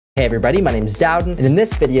Hey everybody, my name is Dowden, and in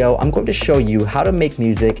this video, I'm going to show you how to make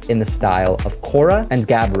music in the style of Kora and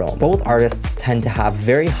Gab Rhome. Both artists tend to have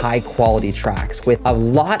very high quality tracks with a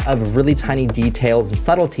lot of really tiny details and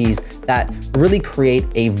subtleties that really create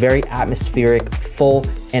a very atmospheric, full,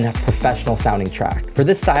 and professional sounding track. For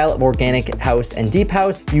this style of organic house and deep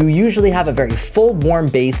house, you usually have a very full, warm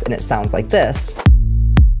bass and it sounds like this.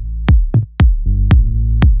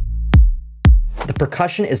 The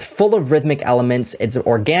percussion is full of rhythmic elements, it's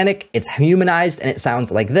organic, it's humanized, and it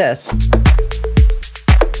sounds like this.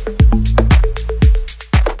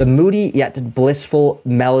 The moody yet blissful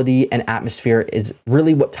melody and atmosphere is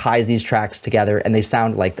really what ties these tracks together, and they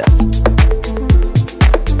sound like this.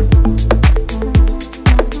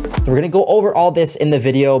 So we're gonna go over all this in the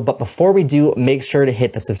video, but before we do, make sure to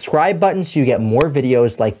hit the subscribe button so you get more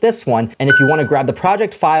videos like this one. And if you wanna grab the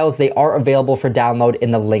project files, they are available for download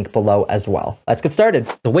in the link below as well. Let's get started.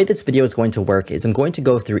 The way this video is going to work is I'm going to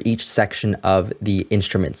go through each section of the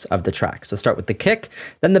instruments of the track. So start with the kick,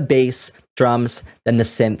 then the bass, drums, then the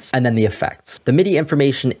synths, and then the effects. The MIDI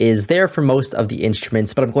information is there for most of the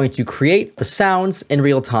instruments, but I'm going to create the sounds in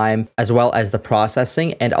real time as well as the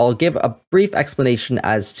processing, and I'll give a brief explanation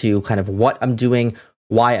as to kind of what I'm doing,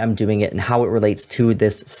 why I'm doing it, and how it relates to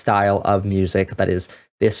this style of music that is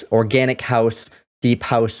this organic house, deep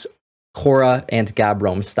house, Kora and Gab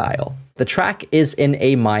Rhome style. The track is in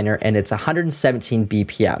A minor and it's 117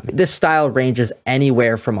 BPM. This style ranges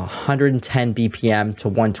anywhere from 110 BPM to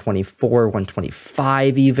 124,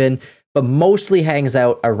 125 even, but mostly hangs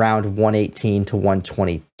out around 118 to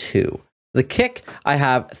 122. The kick, I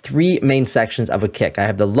have three main sections of a kick. I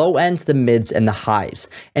have the low end, the mids, and the highs.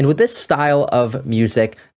 And with this style of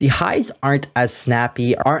music, the highs aren't as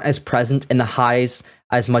snappy, aren't as present in the highs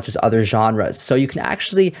as much as other genres. So you can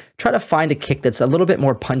actually try to find a kick that's a little bit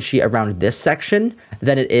more punchy around this section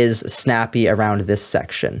than it is snappy around this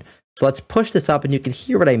section. So let's push this up and you can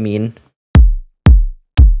hear what I mean.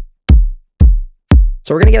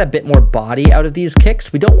 So we're gonna get a bit more body out of these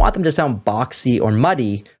kicks. We don't want them to sound boxy or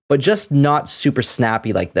muddy, but just not super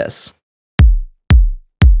snappy like this.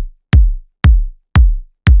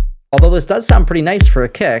 Although this does sound pretty nice for a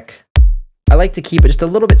kick, I like to keep it just a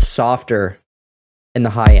little bit softer in the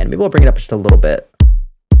high end. Maybe we'll bring it up just a little bit.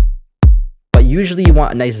 But usually you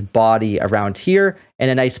want a nice body around here and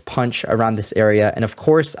a nice punch around this area. And of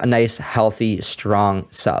course, a nice, healthy, strong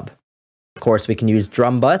sub. Of course, we can use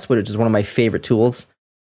drum bus, which is one of my favorite tools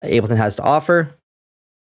Ableton has to offer.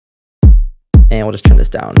 And we'll just turn this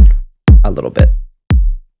down a little bit.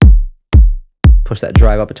 Push that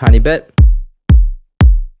drive up a tiny bit.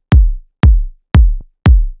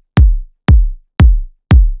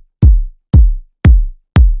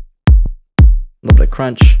 A little bit of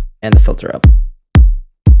crunch, and the filter up.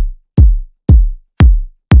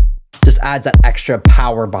 Just adds that extra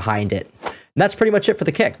power behind it. And that's pretty much it for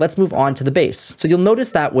the kick. Let's move on to the bass. So you'll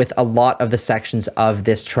notice that with a lot of the sections of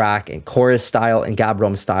this track in Kora's style and Gab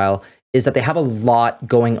Rhome style is that they have a lot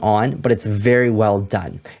going on, but it's very well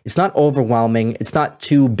done. It's not overwhelming. It's not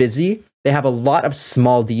too busy. They have a lot of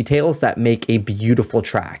small details that make a beautiful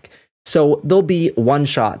track. So there'll be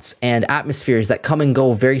one-shots and atmospheres that come and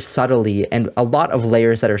go very subtly, and a lot of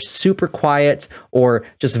layers that are super quiet or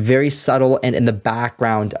just very subtle and in the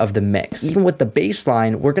background of the mix. Even with the bass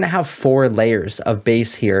line, we're gonna have 4 layers of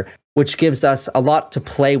bass here, which gives us a lot to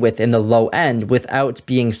play with in the low end without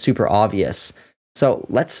being super obvious. So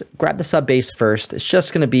let's grab the sub bass first. It's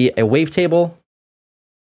just gonna be a wavetable,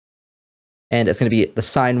 and it's gonna be the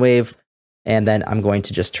sine wave. And then I'm going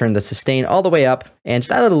to just turn the sustain all the way up and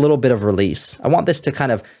just add a little bit of release. I want this to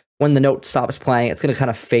kind of, when the note stops playing, it's going to kind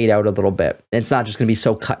of fade out a little bit. It's not just going to be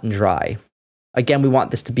so cut and dry. Again, we want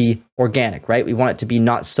this to be organic, right? We want it to be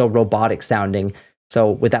not so robotic sounding. So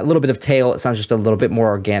with that little bit of tail, it sounds just a little bit more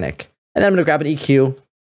organic. And then I'm going to grab an EQ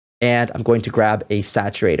and I'm going to grab a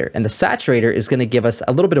saturator. And the saturator is going to give us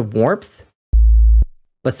a little bit of warmth.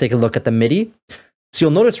 Let's take a look at the MIDI. So you'll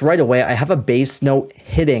notice right away, I have a bass note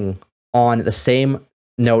hitting on the same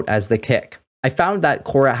note as the kick. I found that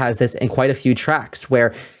Kora has this in quite a few tracks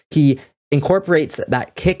where he incorporates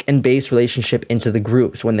that kick and bass relationship into the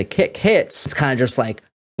groups. When the kick hits, it's kind of just like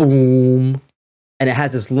boom, and it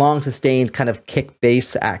has this long sustained kind of kick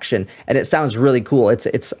bass action, and it sounds really cool.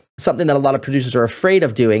 It's something that a lot of producers are afraid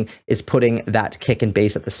of doing, is putting that kick and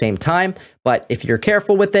bass at the same time. But if you're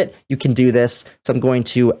careful with it, you can do this. So I'm going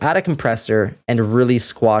to add a compressor and really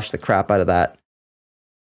squash the crap out of that.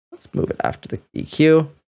 Let's move it after the EQ.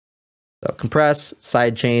 So compress,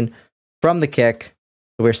 sidechain from the kick.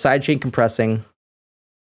 So we're sidechain compressing,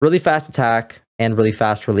 really fast attack, and really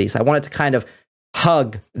fast release. I want it to kind of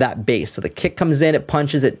hug that bass. So the kick comes in, it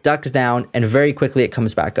punches, it ducks down, and very quickly it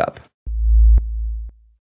comes back up.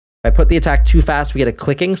 If I put the attack too fast, we get a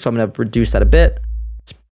clicking, so I'm going to reduce that a bit.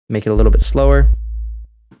 Let's make it a little bit slower.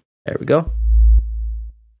 There we go.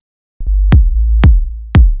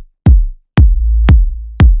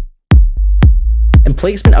 And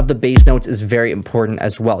placement of the bass notes is very important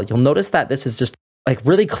as well. You'll notice that this is just like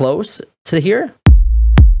really close to here,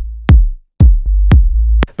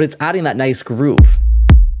 but it's adding that nice groove.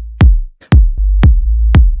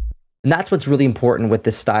 And that's what's really important with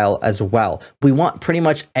this style as well. We want pretty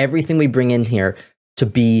much everything we bring in here to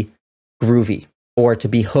be groovy, or to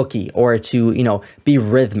be hooky, or to, you know, be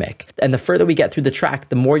rhythmic. And the further we get through the track,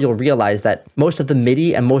 the more you'll realize that most of the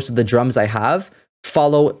MIDI and most of the drums I have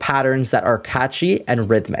follow patterns that are catchy and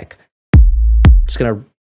rhythmic. Just gonna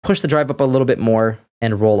push the drive up a little bit more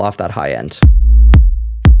and roll off that high end.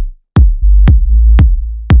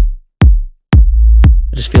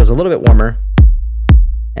 It just feels a little bit warmer.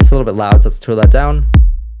 And it's a little bit loud, so let's tone that down.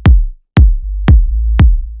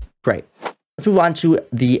 Great. Let's move on to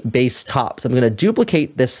the bass top. So I'm going to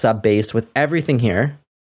duplicate this sub bass with everything here,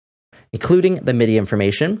 including the MIDI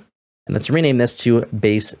information. And let's rename this to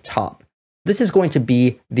bass top. This is going to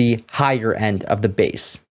be the higher end of the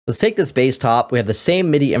bass. Let's take this bass top. We have the same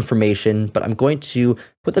MIDI information, but I'm going to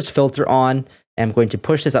put this filter on, and I'm going to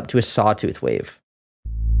push this up to a sawtooth wave.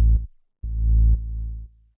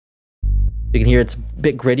 You can hear it's a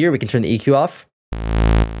bit grittier. We can turn the EQ off.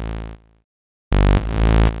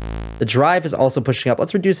 The drive is also pushing up.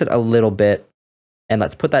 Let's reduce it a little bit, and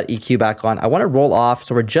let's put that EQ back on. I want to roll off,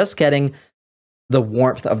 so we're just getting the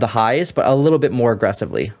warmth of the highs, but a little bit more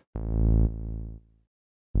aggressively.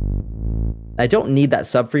 I don't need that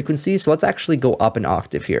sub frequency, so let's actually go up an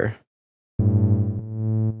octave here.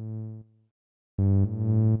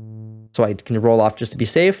 So I can roll off just to be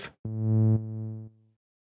safe.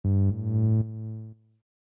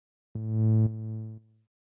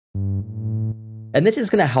 And this is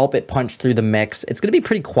going to help it punch through the mix. It's going to be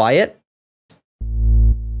pretty quiet.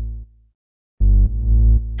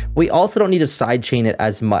 We also don't need to sidechain it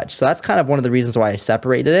as much. So that's kind of one of the reasons why I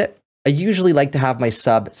separated it. I usually like to have my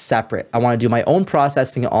sub separate. I want to do my own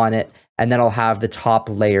processing on it, and then I'll have the top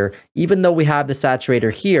layer. Even though we have the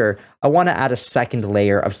saturator here, I want to add a second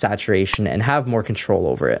layer of saturation and have more control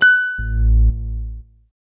over it.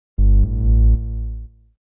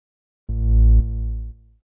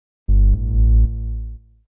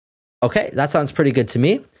 Okay, that sounds pretty good to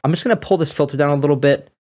me. I'm just going to pull this filter down a little bit.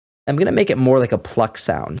 I'm going to make it more like a pluck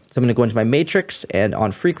sound. So I'm going to go into my matrix, and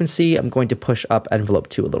on frequency, I'm going to push up envelope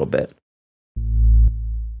 2 a little bit.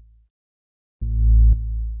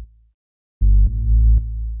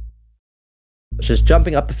 It's just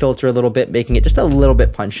jumping up the filter a little bit, making it just a little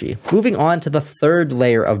bit punchy. Moving on to the third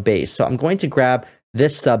layer of bass. So I'm going to grab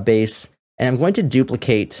this sub bass, and I'm going to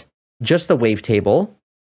duplicate just the wavetable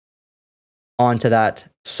onto that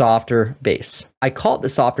softer bass. I call it the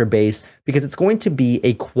softer bass because it's going to be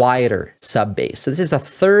a quieter sub bass. So this is the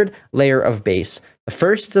third layer of bass. The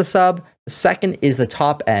first is a sub, the second is the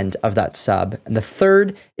top end of that sub, and the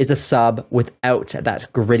third is a sub without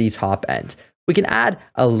that gritty top end. We can add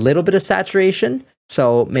a little bit of saturation,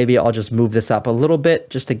 so maybe I'll just move this up a little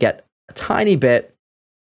bit just to get a tiny bit.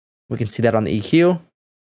 We can see that on the EQ.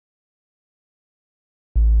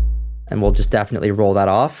 And we'll just definitely roll that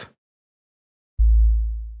off.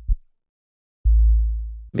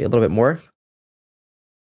 Maybe a little bit more.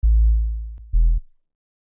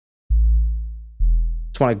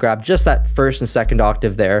 Just want to grab just that first and second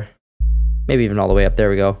octave there. Maybe even all the way up. There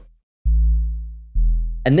we go.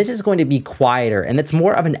 And this is going to be quieter, and it's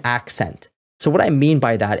more of an accent. So what I mean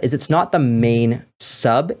by that is it's not the main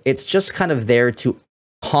sub. It's just kind of there to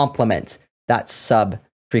complement that sub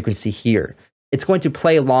frequency here. It's going to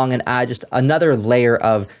play along and add just another layer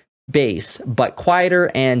of bass, but quieter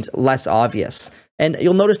and less obvious. And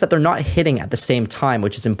you'll notice that they're not hitting at the same time,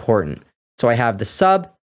 which is important. So I have the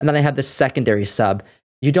sub, and then I have the secondary sub.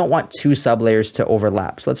 You don't want two sub layers to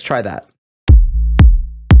overlap. So let's try that.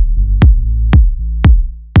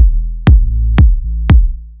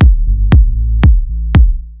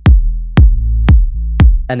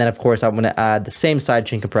 And then, of course, I'm going to add the same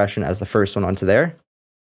sidechain compression as the first one onto there.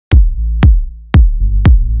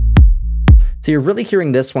 So you're really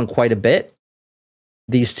hearing this one quite a bit,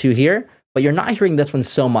 these two here, but you're not hearing this one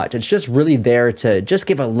so much. It's just really there to just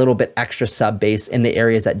give a little bit extra sub bass in the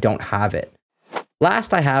areas that don't have it.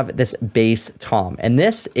 Last, I have this bass tom, and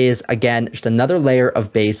this is, again, just another layer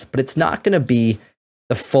of bass, but it's not going to be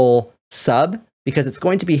the full sub because it's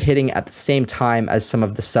going to be hitting at the same time as some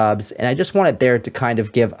of the subs, and I just want it there to kind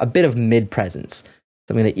of give a bit of mid presence. So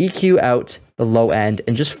I'm going to EQ out the low end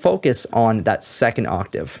and just focus on that second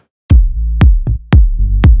octave.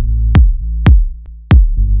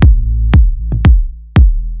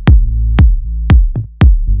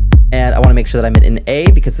 And I want to make sure that I'm in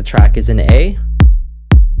A because the track is in A.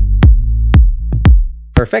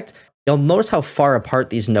 Perfect. You'll notice how far apart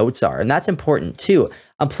these notes are, and that's important too.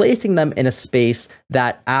 I'm placing them in a space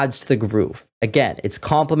that adds to the groove. Again, it's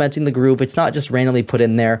complementing the groove. It's not just randomly put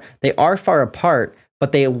in there. They are far apart,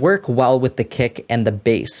 but they work well with the kick and the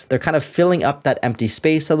bass. They're kind of filling up that empty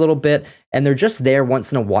space a little bit, and they're just there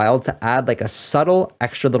once in a while to add like a subtle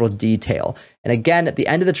extra little detail. And again, at the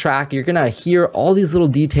end of the track, you're gonna hear all these little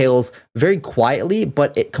details very quietly,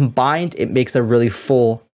 but it combined, it makes a really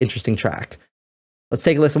full, interesting track. Let's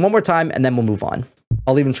take a listen one more time and then we'll move on.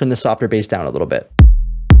 I'll even turn the softer bass down a little bit.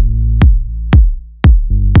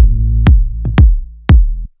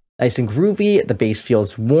 Nice and groovy, the bass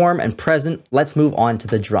feels warm and present. Let's move on to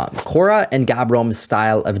the drums. Kora and Gab Rhome's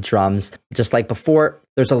style of drums, just like before,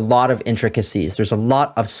 there's a lot of intricacies. There's a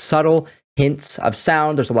lot of subtle hints of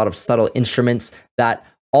sound. There's a lot of subtle instruments that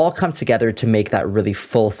all come together to make that really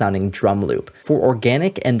full sounding drum loop. For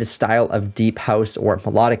organic and the style of deep house or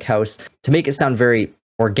melodic house, to make it sound very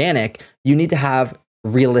organic, you need to have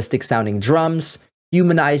realistic sounding drums,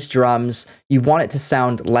 humanized drums. You want it to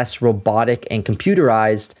sound less robotic and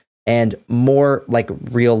computerized and more like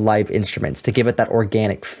real live instruments to give it that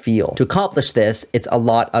organic feel. To accomplish this, it's a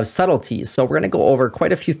lot of subtleties. So we're gonna go over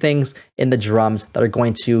quite a few things in the drums that are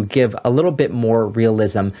going to give a little bit more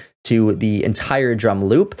realism to the entire drum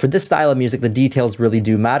loop. For this style of music, the details really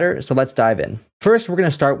do matter, so let's dive in. First, we're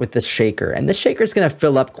gonna start with this shaker, and this shaker is gonna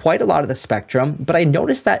fill up quite a lot of the spectrum, but I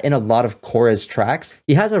noticed that in a lot of Kora's tracks,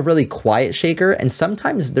 he has a really quiet shaker, and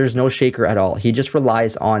sometimes there's no shaker at all. He just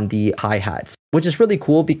relies on the hi-hats, which is really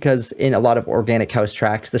cool because in a lot of organic house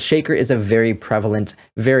tracks, the shaker is a very prevalent,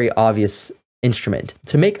 very obvious instrument.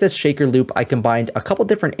 To make this shaker loop, I combined a couple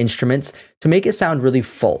different instruments to make it sound really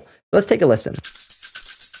full. Let's take a listen.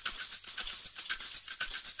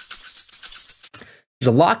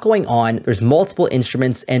 There's a lot going on, there's multiple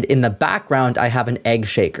instruments, and in the background, I have an egg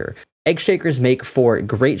shaker. Egg shakers make for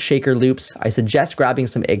great shaker loops. I suggest grabbing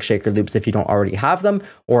some egg shaker loops if you don't already have them,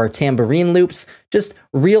 or tambourine loops, just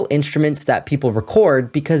real instruments that people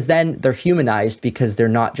record because then they're humanized because they're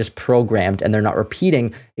not just programmed and they're not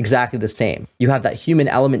repeating exactly the same. You have that human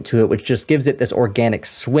element to it, which just gives it this organic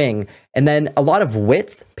swing. And then a lot of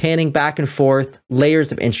width, panning back and forth,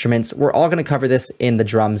 layers of instruments. We're all gonna cover this in the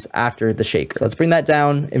drums after the shaker. So let's bring that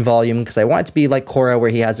down in volume because I want it to be like Kora where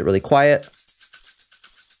he has it really quiet.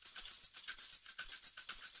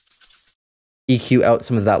 EQ out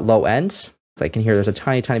some of that low end. So I can hear there's a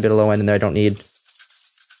tiny, tiny bit of low end in there I don't need.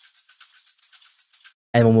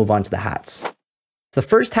 And we'll move on to the hats. The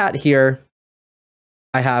first hat here,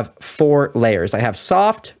 I have 4 layers. I have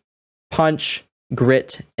soft, punch,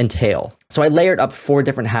 grit, and tail. So I layered up 4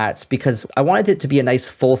 different hats because I wanted it to be a nice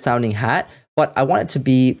full sounding hat, but I want it to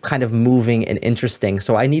be kind of moving and interesting.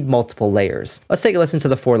 So I need multiple layers. Let's take a listen to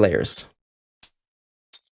the 4 layers.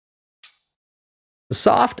 The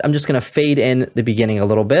soft, I'm just gonna fade in the beginning a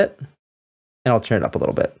little bit, and I'll turn it up a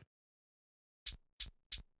little bit.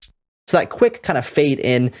 So that quick kind of fade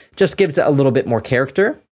in just gives it a little bit more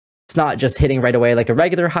character. It's not just hitting right away like a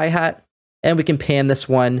regular hi-hat, and we can pan this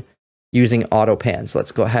one using auto pan. So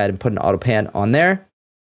let's go ahead and put an auto pan on there,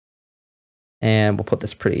 and we'll put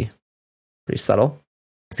this pretty subtle.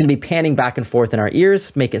 It's gonna be panning back and forth in our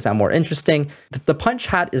ears, make it sound more interesting. The punch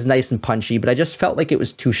hat is nice and punchy, but I just felt like it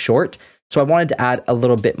was too short. So I wanted to add a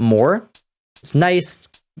little bit more. It's nice,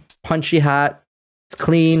 punchy hat, it's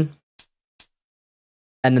clean.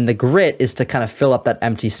 And then the grit is to kind of fill up that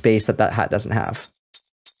empty space that that hat doesn't have.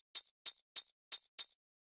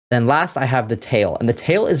 Then last I have the tail, and the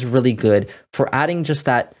tail is really good for adding just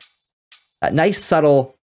that nice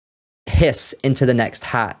subtle hiss into the next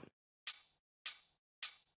hat.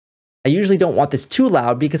 I usually don't want this too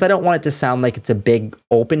loud because I don't want it to sound like it's a big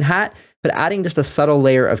open hat, but adding just a subtle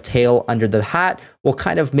layer of tail under the hat will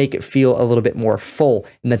kind of make it feel a little bit more full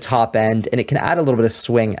in the top end, and it can add a little bit of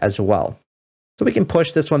swing as well. So we can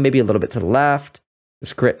push this one maybe a little bit to the left,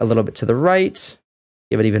 this grit a little bit to the right,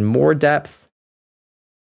 give it even more depth.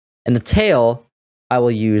 And the tail, I will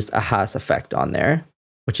use a Haas effect on there,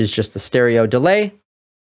 which is just the stereo delay.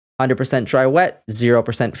 100% dry wet,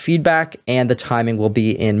 0% feedback, and the timing will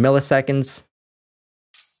be in milliseconds.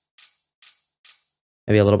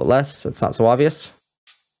 Maybe a little bit less, so it's not so obvious.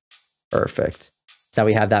 Perfect. Now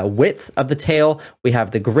we have that width of the tail, we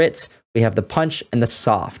have the grit, we have the punch, and the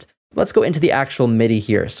soft. Let's go into the actual MIDI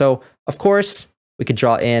here. So, of course, we could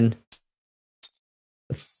draw in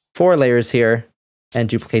the 4 layers here. and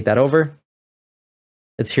duplicate that over.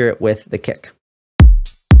 Let's hear it with the kick.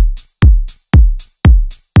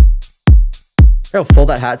 How full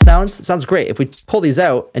that hat sounds. It sounds great. If we pull these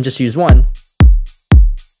out and just use one,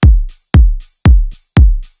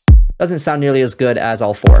 doesn't sound nearly as good as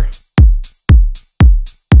all four.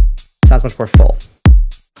 It sounds much more full.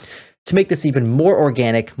 To make this even more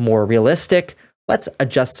organic, more realistic, let's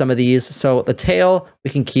adjust some of these. So the tail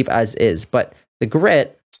we can keep as is, but the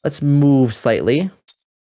grit, let's move slightly.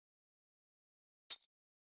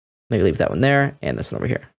 Maybe leave that one there and this one over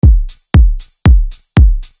here.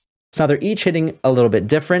 So now they're each hitting a little bit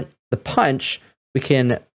different. The punch we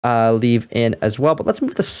can leave in as well, but let's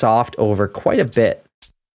move the soft over quite a bit.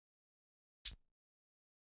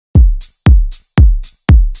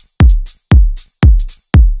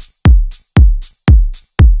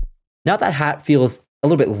 Now that hat feels a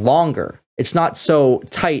little bit longer. It's not so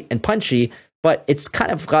tight and punchy, but it's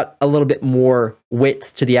kind of got a little bit more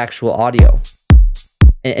width to the actual audio.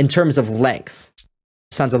 In terms of length,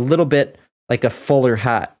 it sounds a little bit like a fuller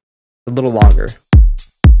hat, a little longer.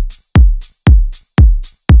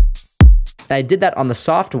 And I did that on the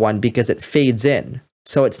soft one because it fades in.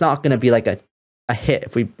 So it's not going to be like a hit.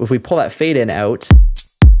 If we pull that fade in out,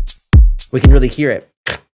 we can really hear it.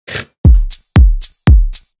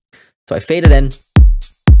 So I fade it in,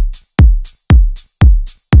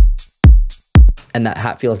 and that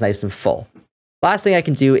hat feels nice and full. Last thing I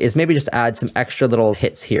can do is maybe just add some extra little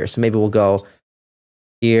hits here. So maybe we'll go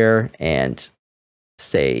here and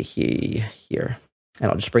say here.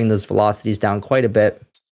 And I'll just bring those velocities down quite a bit.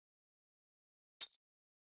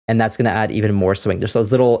 And that's going to add even more swing. There's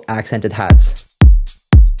those little accented hats.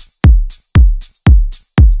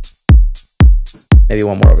 Maybe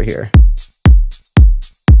one more over here.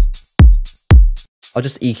 I'll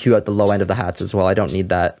just EQ out the low end of the hats as well. I don't need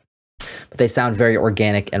that. But they sound very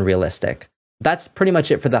organic and realistic. That's pretty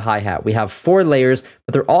much it for the hi-hat. We have 4 layers,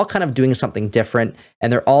 but they're all kind of doing something different,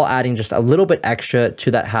 and they're all adding just a little bit extra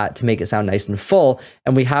to that hat to make it sound nice and full,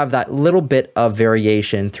 and we have that little bit of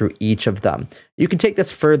variation through each of them. You can take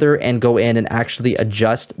this further and go in and actually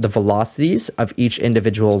adjust the velocities of each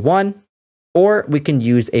individual one, or we can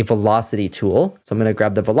use a velocity tool. So I'm going to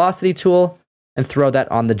grab the velocity tool and throw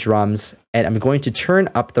that on the drums, and I'm going to turn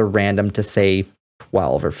up the random to say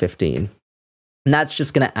 12 or 15. And that's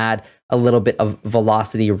just going to add a little bit of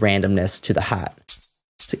velocity randomness to the hat.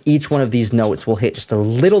 So each one of these notes will hit just a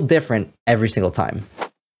little different every single time.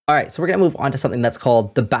 All right, so we're going to move on to something that's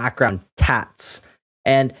called the background tats.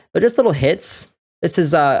 And they're just little hits. This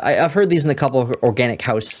is, I've heard these in a couple of organic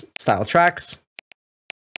house style tracks.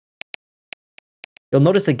 You'll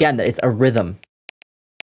notice again that it's a rhythm.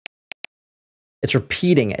 It's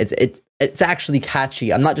repeating. It's actually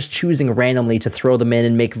catchy. I'm not just choosing randomly to throw them in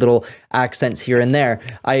and make little accents here and there.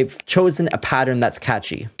 I've chosen a pattern that's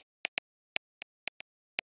catchy.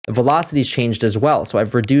 The velocity's changed as well, so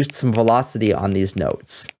I've reduced some velocity on these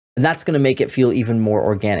notes. And that's going to make it feel even more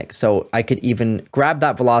organic. So I could even grab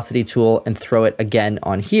that velocity tool and throw it again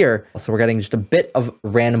on here. So we're getting just a bit of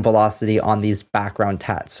random velocity on these background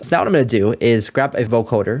tats. So now what I'm going to do is grab a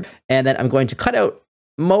vocoder, and then I'm going to cut out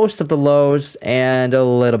most of the lows and a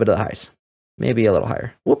little bit of the highs. Maybe a little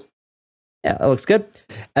higher. Whoop. Yeah, that looks good.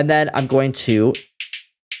 And then I'm going to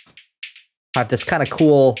have this kind of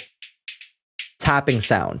cool tapping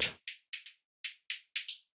sound.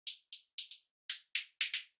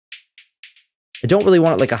 I don't really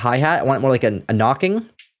want it like a hi-hat. I want it more like a knocking.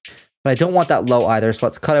 But I don't want that low either. So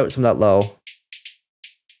let's cut out some of that low.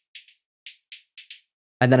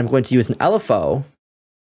 And then I'm going to use an LFO.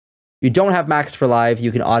 You don't have Max for Live,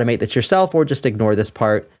 you can automate this yourself or just ignore this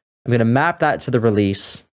part. I'm going to map that to the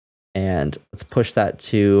release, and let's push that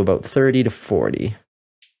to about 30 to 40. And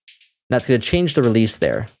that's going to change the release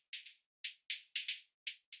there.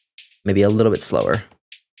 Maybe a little bit slower.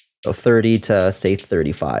 So 30 to, say,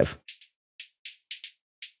 35.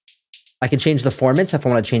 I can change the formants if I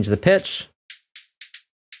want to change the pitch.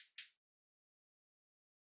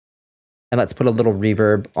 And let's put a little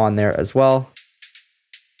reverb on there as well.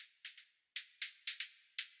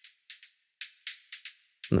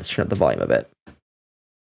 Let's turn up the volume a bit.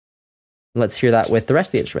 Let's hear that with the rest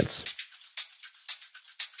of the instruments.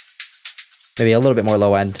 Maybe a little bit more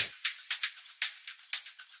low end.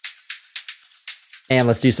 And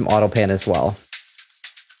let's do some auto pan as well.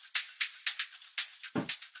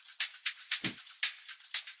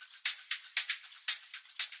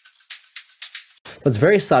 So it's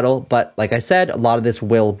very subtle, but like I said, a lot of this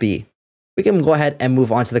will be. We can go ahead and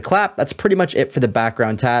move on to the clap. That's pretty much it for the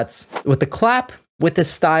background tats. With the clap, with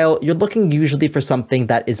this style, you're looking usually for something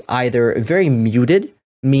that is either very muted,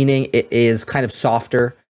 meaning it is kind of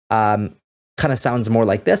softer, kind kind of sounds more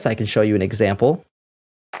like this. I can show you an example,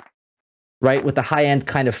 right? With the high end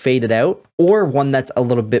kind of faded out, or one that's a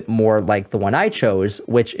little bit more like the one I chose,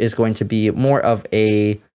 which is going to be more of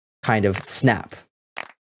a kind of snap.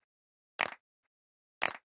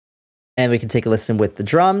 And we can take a listen with the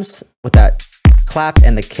drums, with that clap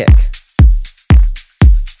and the kick.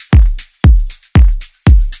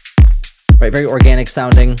 Right, very organic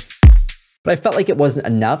sounding. But I felt like it wasn't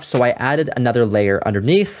enough, so I added another layer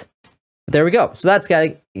underneath. There we go. So that's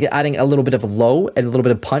adding a little bit of low and a little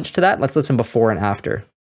bit of punch to that. Let's listen before and after.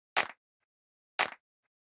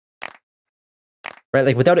 Right,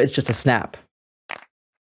 like without it, it's just a snap.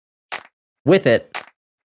 With it,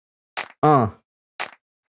 it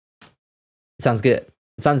sounds good.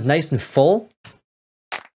 It sounds nice and full.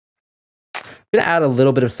 I'm gonna add a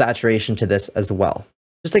little bit of saturation to this as well,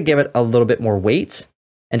 just to give it a little bit more weight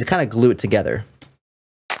and to kind of glue it together.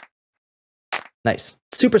 Nice.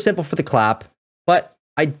 Super simple for the clap, but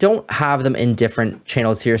I don't have them in different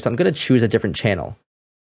channels here, so I'm going to choose a different channel.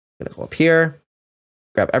 I'm going to go up here,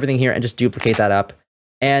 grab everything here, and just duplicate that up.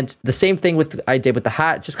 And the same thing with I did with the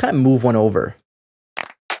hat, just kind of move one over.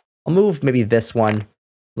 I'll move maybe this one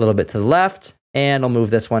a little bit to the left, and I'll move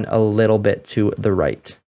this one a little bit to the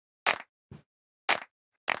right.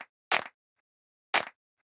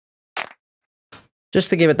 Just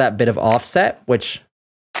to give it that bit of offset, which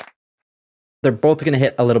they're both going to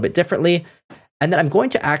hit a little bit differently. And then I'm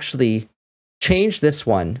going to actually change this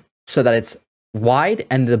one so that it's wide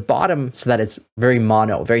and the bottom so that it's very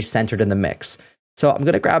mono, very centered in the mix. So I'm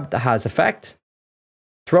going to grab the has effect,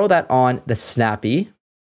 throw that on the snappy.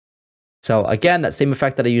 So again, that same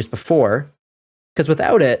effect that I used before, because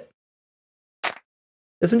without it,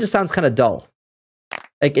 this one just sounds kind of dull.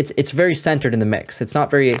 Like it's very centered in the mix. It's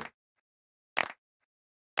not very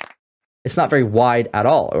wide at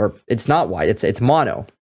all, or it's not wide, it's mono.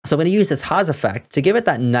 So I'm going to use this has effect to give it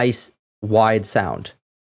that nice wide sound.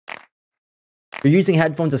 If you're using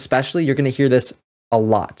headphones especially, you're going to hear this a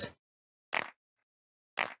lot.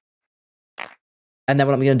 And then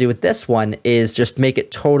what I'm going to do with this one is just make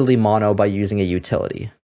it totally mono by using a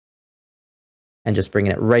utility. And just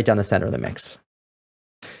bringing it right down the center of the mix.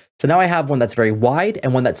 So now I have one that's very wide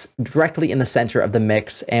and one that's directly in the center of the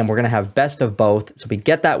mix, and we're going to have best of both. So we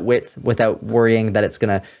get that width without worrying that it's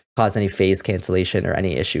going to cause any phase cancellation or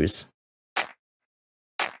any issues.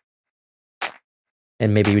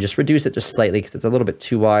 And maybe we just reduce it just slightly because it's a little bit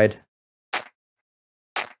too wide.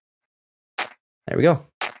 There we go.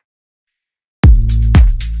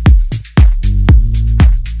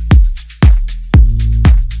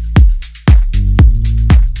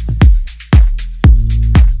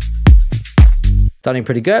 Sounding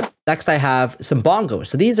pretty good. Next, I have some bongos.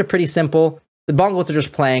 So these are pretty simple. The bongos are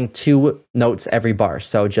just playing 2 notes every bar.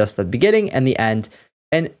 So just the beginning and the end.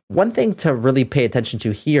 And one thing to really pay attention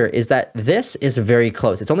to here is that this is very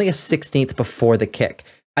close. It's only a 16th before the kick.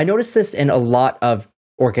 I noticed this in a lot of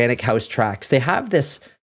organic house tracks. They have this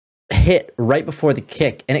hit right before the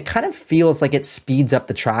kick, and it kind of feels like it speeds up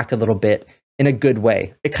the track a little bit in a good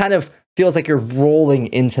way. It kind of feels like you're rolling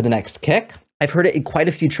into the next kick. I've heard it in quite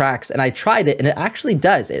a few tracks, and I tried it, and it actually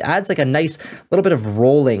does. It adds like a nice little bit of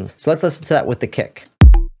rolling. So let's listen to that with the kick.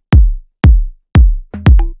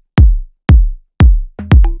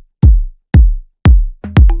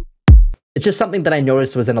 It's just something that I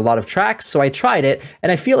noticed was in a lot of tracks, so I tried it,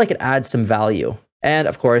 and I feel like it adds some value. And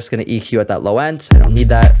of course, going to EQ at that low end. I don't need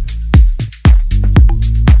that.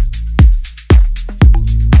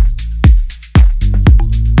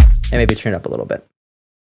 And maybe turn it up a little bit.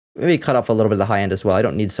 Maybe cut off a little bit of the high end as well. I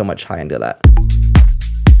don't need so much high end of that.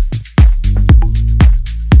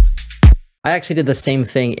 I actually did the same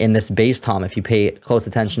thing in this bass tom. If you pay close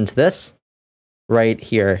attention to this, right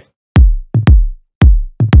here.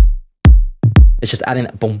 It's just adding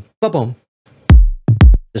that boom, boom, boom.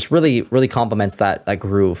 Just really, really complements that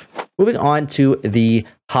groove. Moving on to the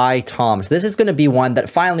high toms. This is going to be one that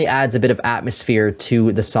finally adds a bit of atmosphere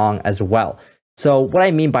to the song as well. So what I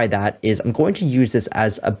mean by that is I'm going to use this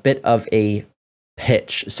as a bit of a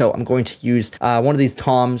pitch. So I'm going to use one of these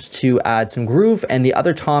toms to add some groove, and the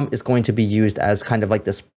other tom is going to be used as kind of like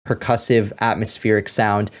this percussive atmospheric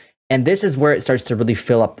sound. And this is where it starts to really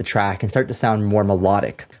fill up the track and start to sound more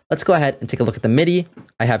melodic. Let's go ahead and take a look at the MIDI.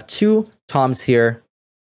 I have 2 toms here.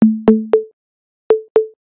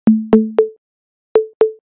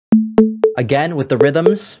 Again, with the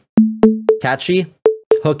rhythms, catchy,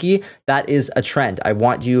 hooky, that is a trend. I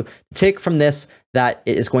want you to take from this that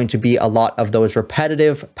it is going to be a lot of those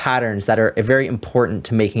repetitive patterns that are very important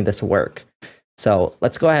to making this work. So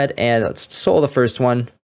let's go ahead and let's solo the first one.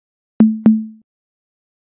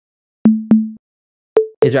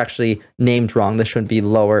 These are actually named wrong. This should be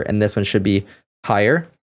lower and this one should be higher.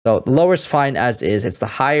 So the lower is fine as is. It's the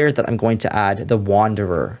higher that I'm going to add the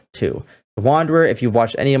Wanderer to. The Wanderer, if you've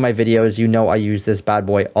watched any of my videos, you know I use this bad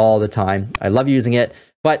boy all the time. I love using it,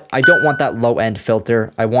 but I don't want that low end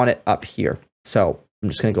filter. I want it up here. So I'm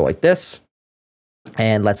just going to go like this.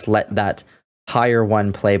 And let's let that higher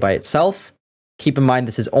one play by itself. Keep in mind,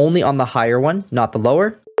 this is only on the higher one, not the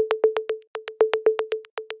lower.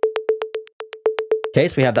 Okay,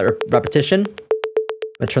 so we have that repetition. I'm going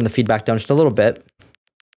to turn the feedback down just a little bit.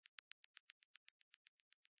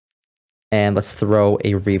 And let's throw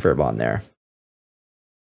a reverb on there.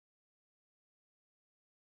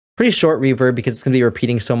 Pretty short reverb because it's going to be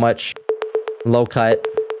repeating so much. Low cut.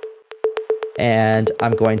 And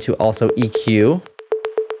I'm going to also EQ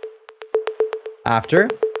after. And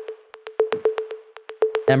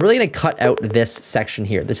I'm really going to cut out this section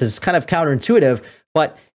here. This is kind of counterintuitive,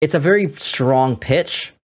 but it's a very strong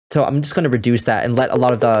pitch. So I'm just going to reduce that and let a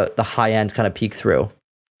lot of the high end kind of peek through.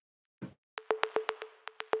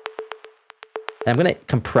 And I'm going to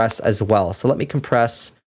compress as well. So let me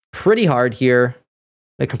compress pretty hard here.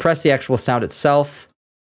 I'm going to compress the actual sound itself.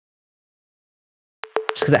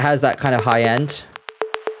 Just because it has that kind of high end.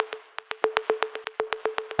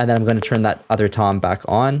 And then I'm going to turn that other tom back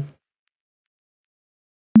on.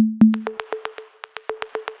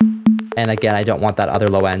 And again, I don't want that other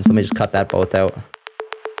low end, so let me just cut that both out.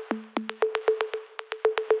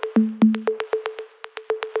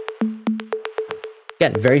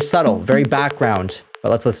 Again, very subtle, very background, but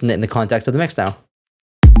let's listen to it in the context of the mix now.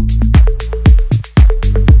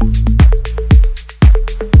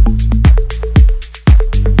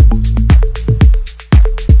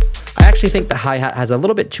 I actually think the hi-hat has a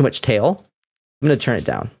little bit too much tail. I'm going to turn it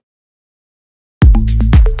down.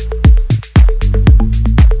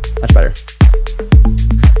 Much better.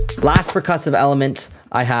 Last percussive element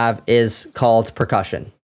I have is called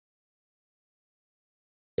percussion.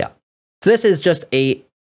 Yeah. So this is just a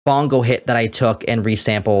bongo hit that I took and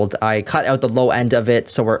resampled. I cut out the low end of it,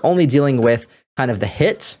 so we're only dealing with kind of the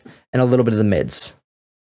hits and a little bit of the mids.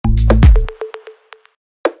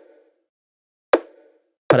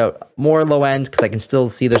 Cut out more low end because I can still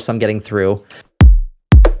see there's some getting through.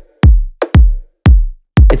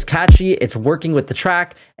 It's catchy, it's working with the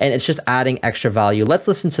track, and it's just adding extra value. Let's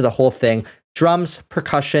listen to the whole thing. Drums,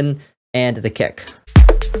 percussion, and the kick.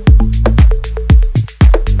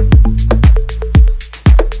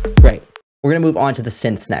 Great. We're going to move on to the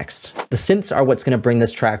synths next. The synths are what's going to bring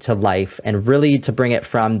this track to life and really to bring it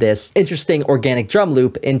from this interesting organic drum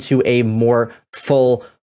loop into a more full,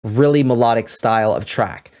 really melodic style of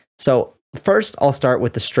track. So first, I'll start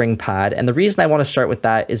with the string pad. And the reason I want to start with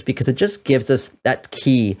that is because it just gives us that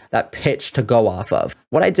key, that pitch to go off of.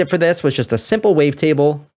 What I did for this was just a simple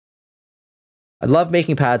wavetable. I love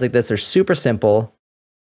making pads like this. They're super simple.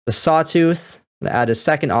 The sawtooth, I'm going to add a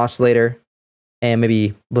second oscillator and maybe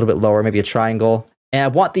a little bit lower, maybe a triangle. And I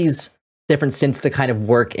want these different synths to kind of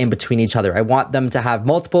work in between each other. I want them to have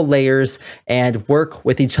multiple layers and work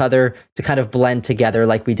with each other to kind of blend together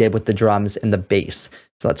like we did with the drums and the bass.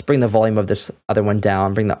 So let's bring the volume of this other one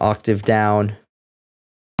down, bring the octave down,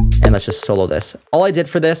 and let's just solo this. All I did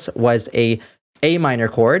for this was a minor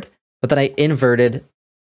chord, but then I inverted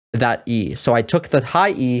that E. So I took the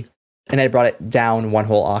high E and I brought it down one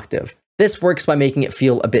whole octave. This works by making it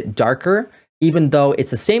feel a bit darker, even though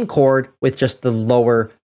it's the same chord with just the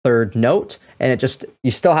lower third note, and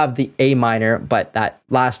you still have the A minor, but that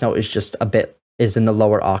last note is in the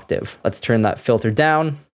lower octave. Let's turn that filter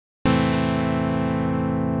down.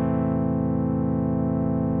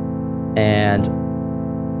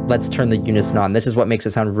 And let's turn the unison on. This is what makes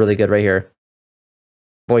it sound really good right here.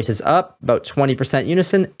 Voice is up, about 20%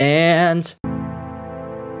 unison, and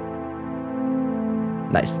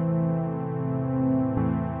nice.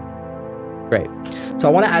 Great. So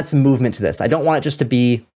I want to add some movement to this. I don't want it just to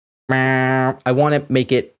be, I want to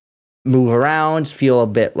make it move around, feel a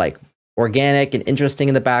bit like organic and interesting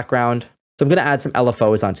in the background. So I'm going to add some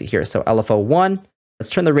LFOs onto here. So LFO 1, let's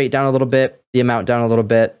turn the rate down a little bit, the amount down a little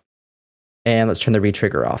bit. And let's turn the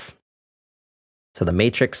retrigger off. So the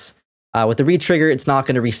matrix, with the retrigger, it's not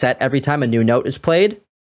going to reset every time a new note is played.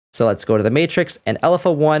 So let's go to the matrix and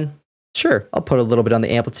LFO 1. Sure, I'll put a little bit on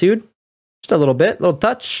the amplitude. Just a little bit, little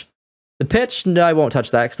touch. The pitch, no, I won't touch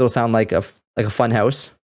that because it'll sound like a fun house.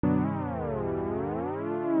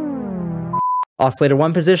 Oscillator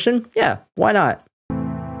 1 position, yeah, why not?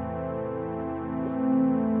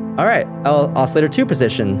 All right, oscillator 2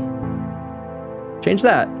 position. Change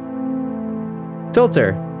that.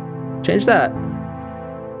 Filter, change that.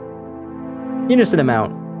 Unison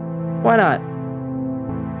amount, why not?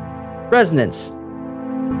 Resonance,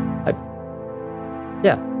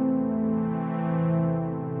 Yeah.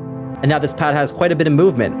 And now this pad has quite a bit of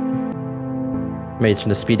movement. Maybe turn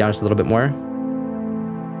the speed down just a little bit more.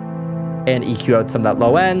 And EQ out some of that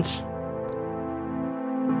low end.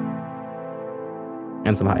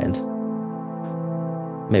 And some high end.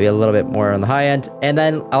 Maybe a little bit more on the high end. And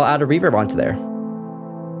then I'll add a reverb onto there.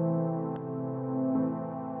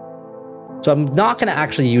 So I'm not going to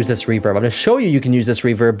actually use this reverb. I'm going to show you you can use this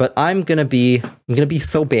reverb, but I'm going to be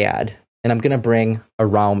so bad. And I'm going to bring a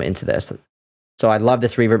Rhome into this. So I love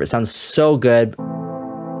this reverb. It sounds so good.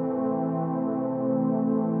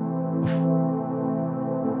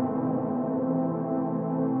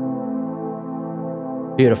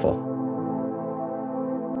 Beautiful.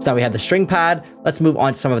 So now we have the string pad. Let's move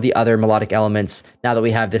on to some of the other melodic elements now that we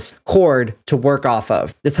have this chord to work off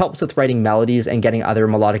of. This helps with writing melodies and getting other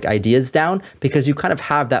melodic ideas down because you kind of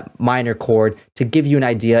have that minor chord to give you an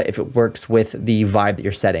idea if it works with the vibe that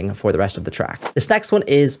you're setting for the rest of the track. This next one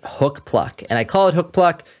is hook pluck, and I call it hook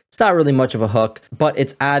pluck. It's not really much of a hook, but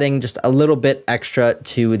it's adding just a little bit extra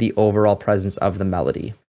to the overall presence of the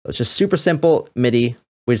melody. So it's just super simple MIDI.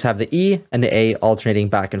 We just have the E and the A alternating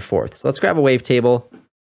back and forth. So let's grab a wavetable.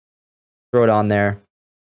 Throw it on there.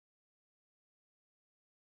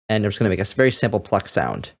 And I'm just going to make a very simple pluck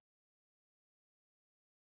sound.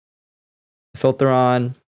 Filter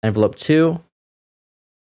on, envelope 2.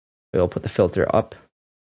 We'll put the filter up.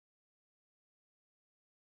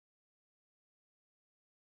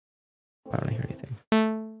 I don't hear anything.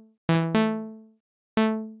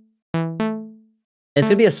 And it's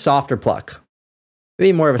going to be a softer pluck.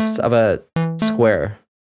 Maybe more of a square.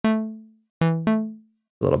 A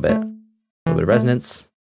little bit. A little bit of resonance.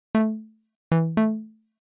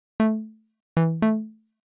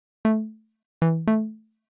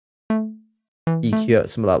 EQ out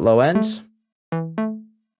some of that low end.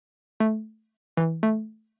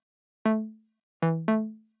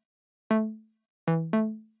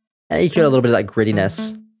 And EQ out a little bit of that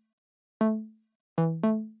grittiness.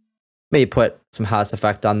 Maybe put some house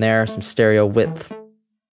effect on there, some stereo width.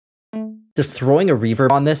 Just throwing a reverb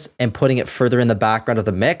on this and putting it further in the background of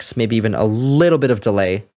the mix, maybe even a little bit of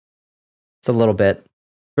delay. Just a little bit.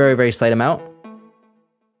 Very, very slight amount.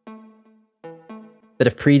 Bit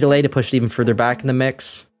of pre-delay to push it even further back in the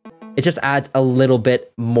mix. It just adds a little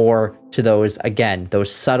bit more to those, again, those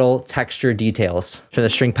subtle texture details. Turn the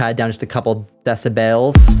string pad down just a couple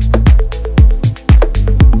decibels.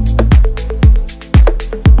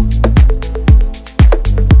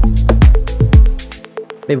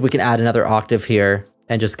 Maybe we can add another octave here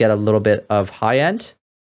and just get a little bit of high end.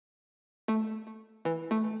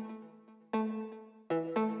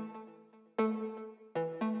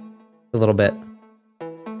 A little bit.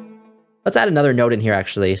 Let's add another note in here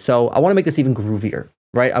actually. So I want to make this even groovier,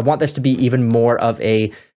 right? I want this to be even more of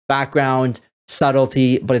a background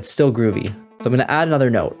subtlety, but it's still groovy. So I'm going to add another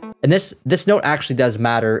note. And this note actually does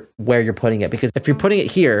matter where you're putting it, because if you're putting it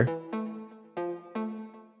here,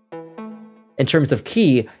 in terms of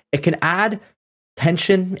key, it can add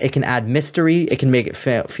tension, it can add mystery, it can make it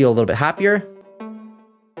feel a little bit happier.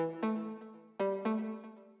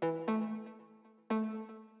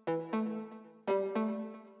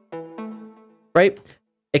 Right?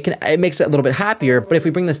 It makes it a little bit happier, but if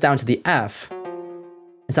we bring this down to the F,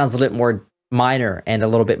 it sounds a little bit more minor and a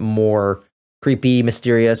little bit more creepy,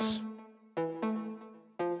 mysterious.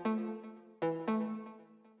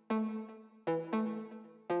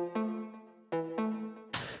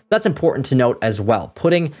 That's important to note as well.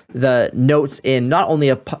 Putting the notes in not only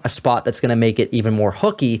a spot that's going to make it even more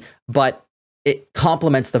hooky, but it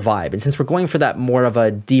complements the vibe. And since we're going for that more of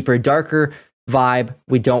a deeper, darker vibe,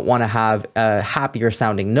 we don't want to have a happier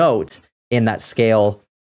sounding note in that scale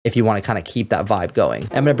if you want to kind of keep that vibe going.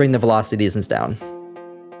 I'm going to bring the velocity of these ones down.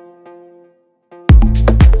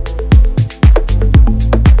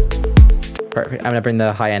 Perfect. I'm going to bring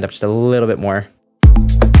the high end up just a little bit more.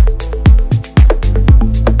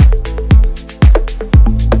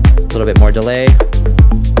 A little bit more delay.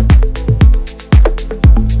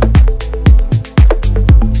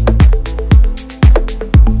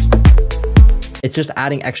 It's just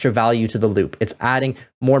adding extra value to the loop. It's adding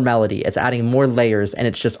more melody. It's adding more layers, and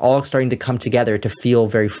it's just all starting to come together to feel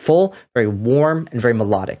very full, very warm, and very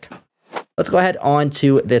melodic. Let's go ahead on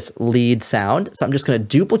to this lead sound. So I'm just going to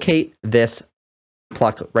duplicate this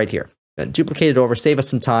pluck right here. I'm going to duplicate it over, save us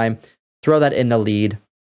some time, throw that in the lead,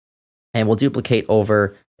 and we'll duplicate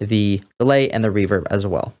over the delay and the reverb as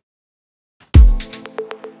well.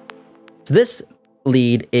 So this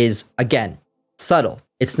lead is, again, subtle.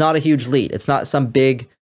 It's not a huge lead. It's not some big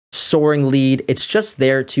soaring lead. It's just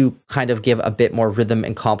there to kind of give a bit more rhythm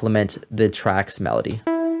and complement the track's melody.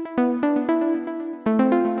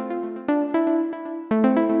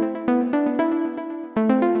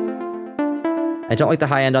 I don't like the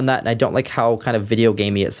high end on that, and I don't like how kind of video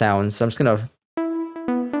gamey it sounds. So I'm just gonna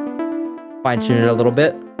fine tune it a little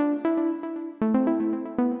bit.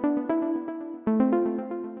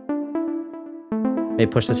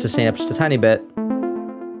 Maybe push the sustain up just a tiny bit.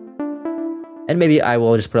 And maybe I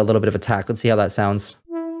will just put a little bit of attack. Let's see how that sounds.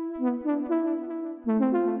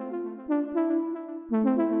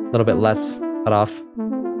 A little bit less cut off.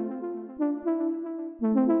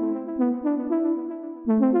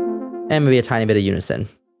 And maybe a tiny bit of unison.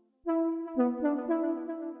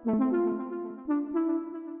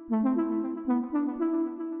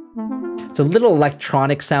 It's a little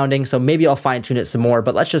electronic sounding, so maybe I'll fine tune it some more,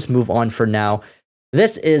 but let's just move on for now.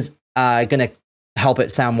 This is gonna help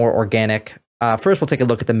it sound more organic. First, we'll take a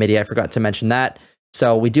look at the MIDI. I forgot to mention that.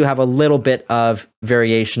 So we do have a little bit of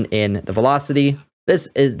variation in the velocity. These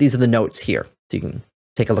are the notes here. So you can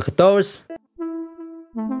take a look at those.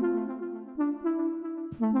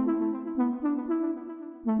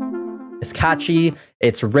 It's catchy,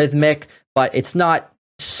 it's rhythmic, but it's not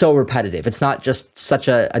so repetitive. It's not just such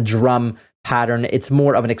a drum pattern. It's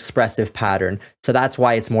more of an expressive pattern. So that's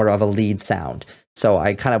why it's more of a lead sound. So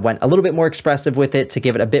I kind of went a little bit more expressive with it to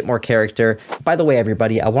give it a bit more character. By the way,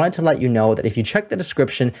 everybody, I wanted to let you know that if you check the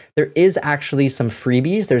description, there is actually some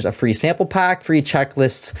freebies. There's a free sample pack, free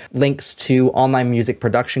checklists, links to online music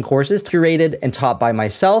production courses curated and taught by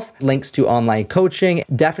myself, links to online coaching.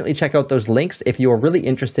 Definitely check out those links if you are really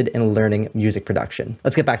interested in learning music production.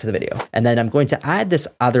 Let's get back to the video. And then I'm going to add this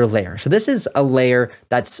other layer. So this is a layer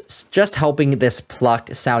that's just helping this pluck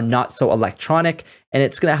sound not so electronic, and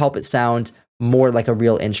it's going to help it sound more like a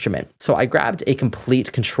real instrument. So I grabbed a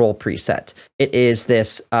complete control preset. It is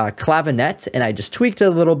this clavinet, and I just tweaked it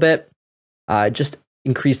a little bit, just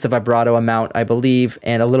increased the vibrato amount, I believe,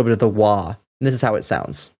 and a little bit of the wah. And this is how it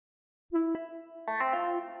sounds.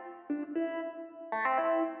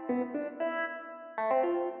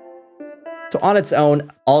 So on its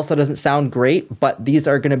own, also doesn't sound great, but these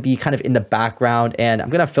are gonna be kind of in the background, and I'm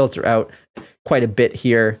gonna filter out quite a bit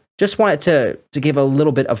here. Just want it to give a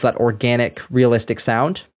little bit of that organic, realistic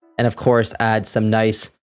sound. And of course, add some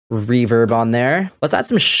nice reverb on there. Let's add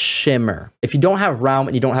some shimmer. If you don't have Rhome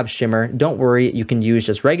and you don't have shimmer, don't worry, you can use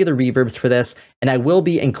just regular reverbs for this. And I will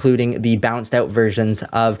be including the bounced out versions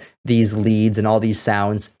of these leads and all these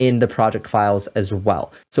sounds in the project files as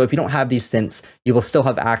well. So if you don't have these synths, you will still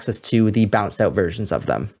have access to the bounced out versions of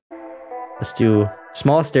them. Let's do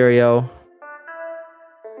small stereo,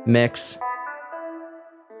 mix.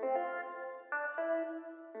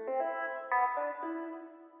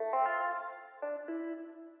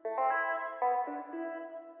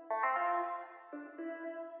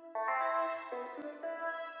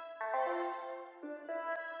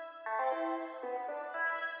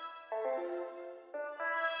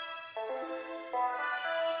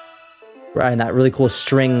 Right, and that really cool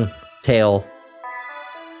string tail.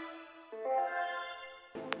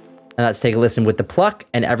 And let's take a listen with the pluck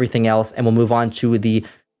and everything else, and we'll move on to the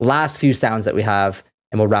last few sounds that we have,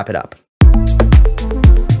 and we'll wrap it up.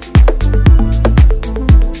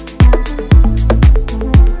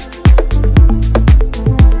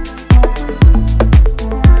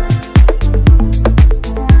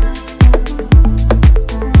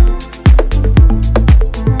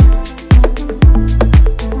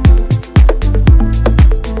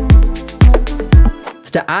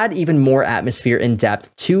 To add even more atmosphere and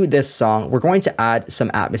depth to this song, we're going to add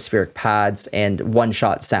some atmospheric pads and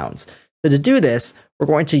one-shot sounds. So to do this, we're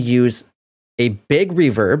going to use a big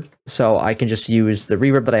reverb. So I can just use the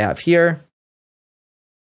reverb that I have here.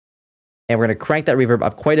 And we're going to crank that reverb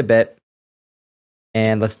up quite a bit.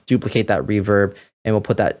 And let's duplicate that reverb, and we'll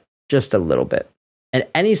put that just a little bit. And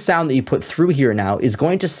any sound that you put through here now is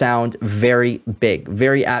going to sound very big,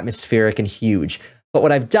 very atmospheric and huge. But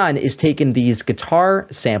what I've done is taken these guitar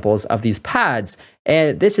samples of these pads,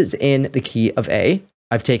 and this is in the key of A.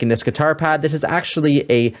 I've taken this guitar pad. This is actually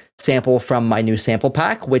a sample from my new sample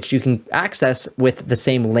pack, which you can access with the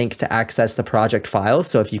same link to access the project files.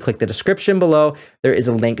 So if you click the description below, there is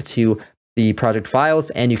a link to the project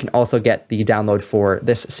files, and you can also get the download for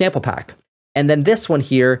this sample pack. And then this one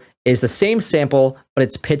here is the same sample, but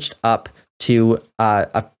it's pitched up to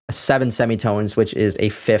 7 semitones, which is a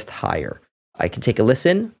 5th higher. I can take a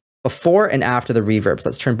listen before and after the reverbs.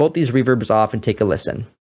 Let's turn both these reverbs off and take a listen.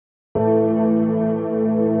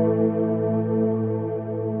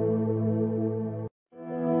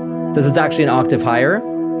 This is actually an octave higher.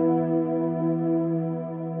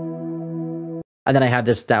 And then I have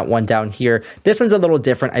this one down here. This one's a little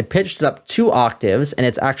different. I pitched it up 2 octaves, and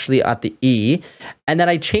it's actually at the E. And then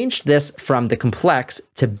I changed this from the complex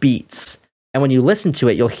to beats. And when you listen to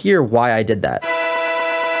it, you'll hear why I did that.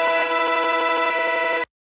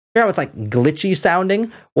 Hear how it's like glitchy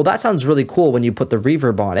sounding? Well, that sounds really cool when you put the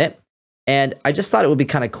reverb on it. And I just thought it would be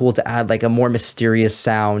kind of cool to add like a more mysterious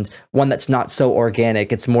sound, one that's not so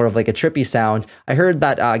organic. It's more of like a trippy sound. I heard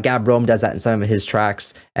that Gab Rhome does that in some of his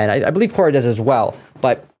tracks, and I believe Kora does as well.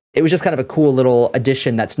 But it was just kind of a cool little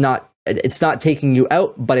addition that's it's not taking you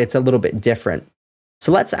out, but it's a little bit different.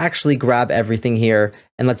 So let's actually grab everything here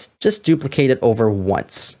and let's just duplicate it over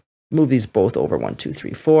once. Move these both over 1, 2,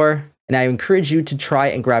 3, 4. And I encourage you to try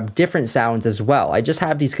and grab different sounds as well. I just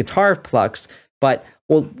have these guitar plucks, but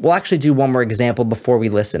we'll actually do one more example before we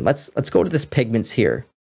listen. Let's go to this pigments here.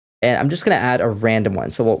 And I'm just gonna add a random one.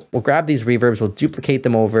 So we'll grab these reverbs, we'll duplicate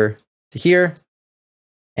them over to here.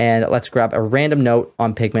 And let's grab a random note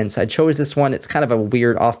on pigments. I chose this one. It's kind of a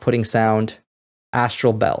weird off-putting sound,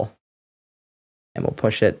 Astral Bell. And we'll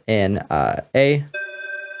push it in A.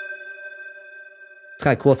 It's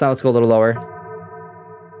kind of cool sound. Let's go a little lower.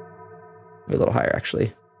 Maybe a little higher,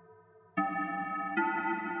 actually.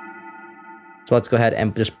 So let's go ahead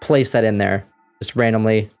and just place that in there. Just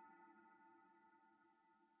randomly.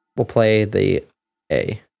 We'll play the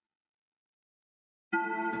A.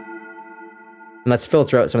 And let's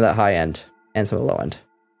filter out some of that high end and some of the low end.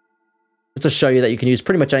 Just to show you that you can use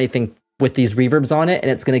pretty much anything with these reverbs on it,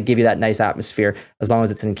 and it's going to give you that nice atmosphere as long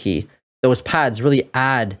as it's in key. Those pads really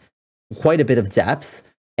add quite a bit of depth,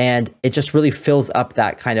 and it just really fills up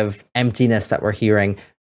that kind of emptiness that we're hearing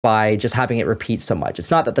by just having it repeat so much.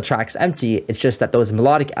 It's not that the track's empty, it's just that those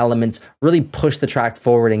melodic elements really push the track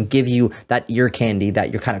forward and give you that ear candy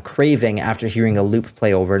that you're kind of craving after hearing a loop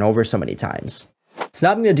play over and over so many times. So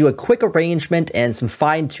now I'm going to do a quick arrangement and some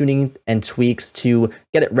fine tuning and tweaks to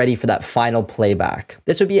get it ready for that final playback.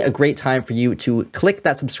 This would be a great time for you to click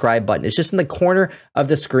that subscribe button. It's just in the corner of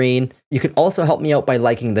the screen. You can also help me out by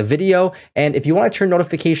liking the video. And if you want to turn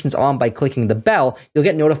notifications on by clicking the bell, you'll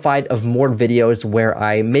get notified of more videos where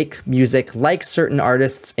I make music like certain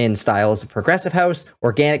artists in styles of progressive house,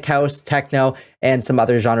 organic house, techno, and some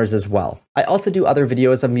other genres as well. I also do other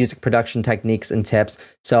videos of music production techniques and tips,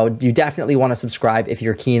 so you definitely want to subscribe if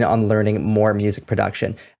you're keen on learning more music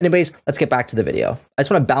production. Anyways, let's get back to the video. I just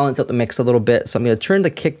want to balance out the mix a little bit, so I'm going to turn the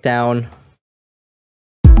kick down.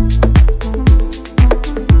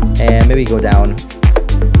 And maybe go down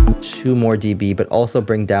 2 more dB, but also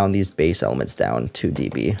bring down these bass elements down 2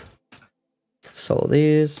 dB. Solo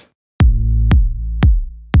these.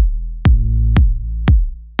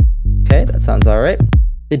 Okay, that sounds all right.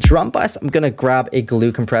 The drum bus, I'm gonna grab a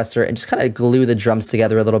glue compressor and just kind of glue the drums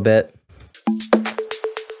together a little bit.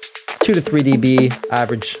 2 to 3 dB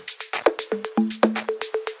average.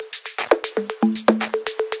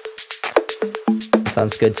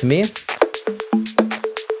 Sounds good to me. Just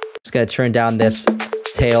gonna turn down this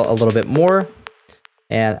tail a little bit more,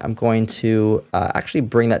 and I'm going to actually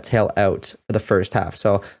bring that tail out for the first half.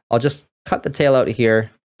 So I'll just cut the tail out here,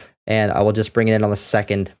 and I will just bring it in on the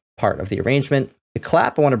second part of the arrangement. The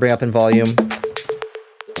clap I want to bring up in volume.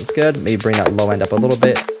 That's good. Maybe bring that low end up a little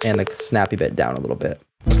bit and the snappy bit down a little bit.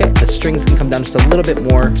 Okay, the strings can come down just a little bit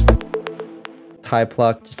more. Tie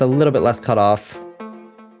pluck, just a little bit less cut off.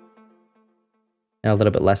 And a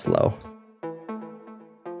little bit less low.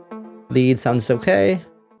 Lead sounds okay.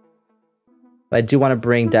 But I do want to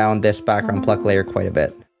bring down this background pluck layer quite a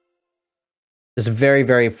bit. Just very,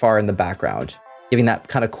 very far in the background, giving that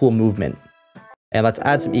kind of cool movement. And let's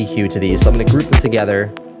add some EQ to these. So I'm going to group them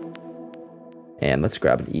together. And let's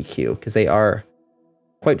grab an EQ because they are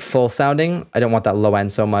quite full sounding. I don't want that low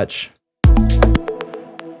end so much. And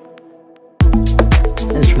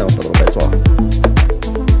just turn them up a little bit as well.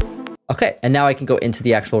 Okay, and now I can go into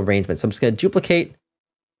the actual arrangement. So I'm just going to duplicate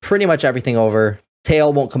pretty much everything over.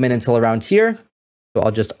 Tail won't come in until around here. So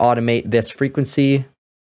I'll just automate this frequency.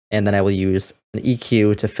 And then I will use an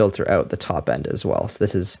EQ to filter out the top end as well. So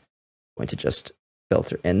this is going to just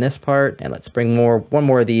filter in this part, and let's bring one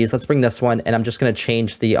more of these. Let's bring this one, and I'm just going to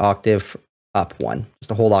change the octave up one,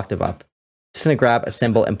 just a whole octave up. Just going to grab a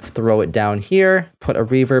cymbal and throw it down here, put a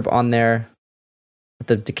reverb on there, put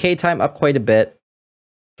the decay time up quite a bit,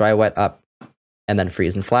 dry wet up, and then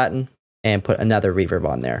freeze and flatten, and put another reverb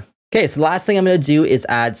on there. Okay, so the last thing I'm going to do is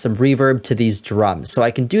add some reverb to these drums. So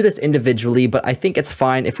I can do this individually, but I think it's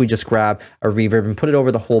fine if we just grab a reverb and put it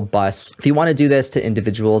over the whole bus. If you want to do this to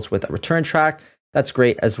individuals with a return track, that's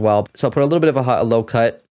great as well. So I'll put a little bit of a low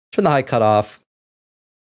cut, turn the high cut off,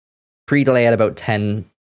 pre-delay at about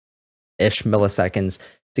 10-ish milliseconds,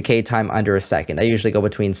 decay time under a second. I usually go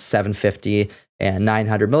between 750 and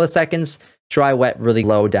 900 milliseconds, dry wet really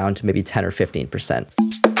low down to maybe 10 or 15%.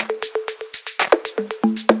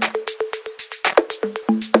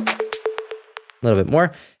 A little bit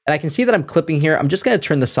more. And I can see that I'm clipping here. I'm just going to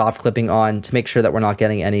turn the soft clipping on to make sure that we're not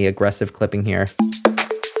getting any aggressive clipping here.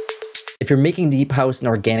 If you're making deep house and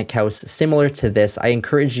organic house similar to this, I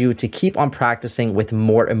encourage you to keep on practicing with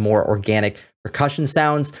more and more organic percussion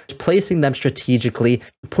sounds, placing them strategically,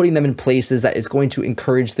 putting them in places that is going to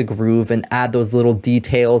encourage the groove and add those little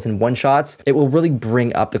details and one-shots. It will really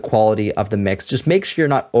bring up the quality of the mix. Just make sure you're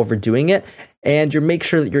not overdoing it, and you make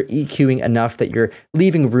sure that you're EQing enough that you're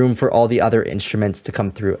leaving room for all the other instruments to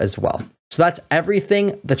come through as well. So that's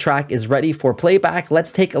everything. The track is ready for playback.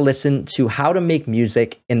 Let's take a listen to how to make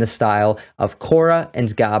music in the style of Kora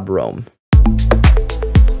and Gab Rhome.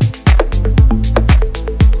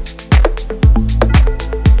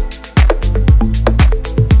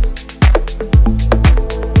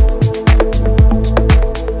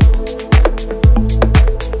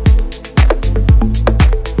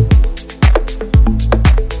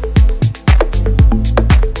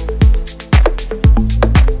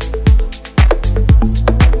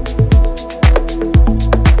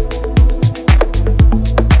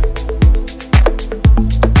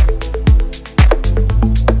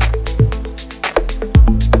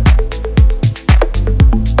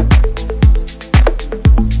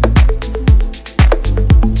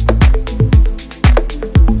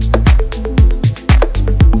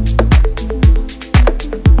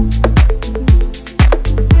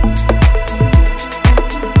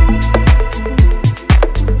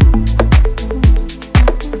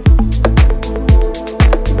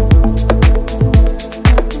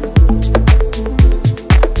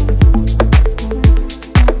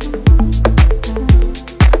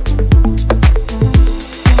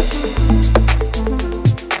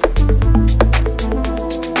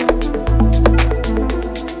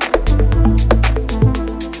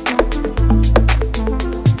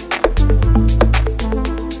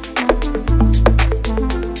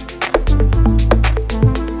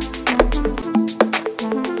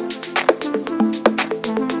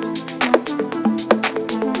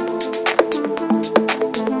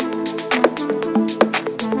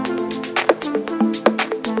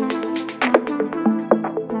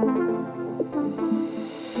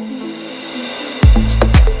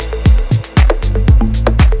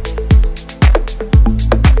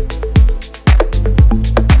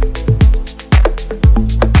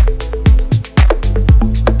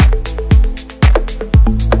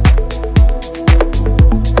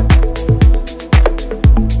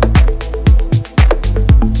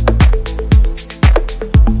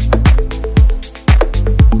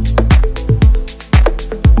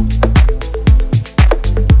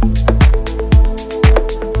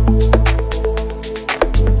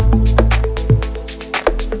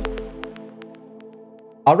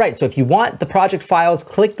 All right, so if you want the project files,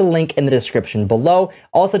 click the link in the description below.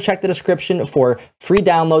 Also check the description for free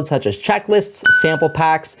downloads such as checklists, sample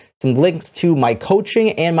packs, some links to my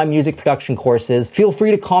coaching and my music production courses. Feel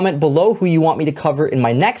free to comment below who you want me to cover in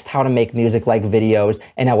my next How to Make Music Like videos,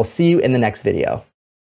 and I will see you in the next video.